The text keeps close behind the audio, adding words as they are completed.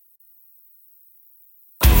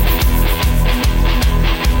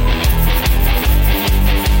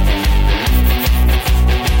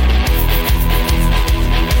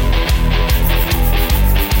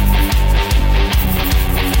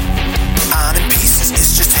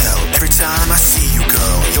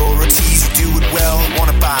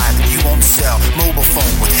preoccupied, but you won't sell. Mobile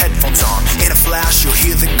phone with headphones on. In a flash, you'll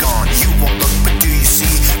hear they're gone. You won't look, but do you see?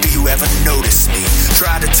 Do you ever notice me?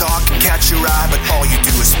 Try to talk and catch your eye, but all you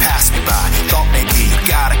do is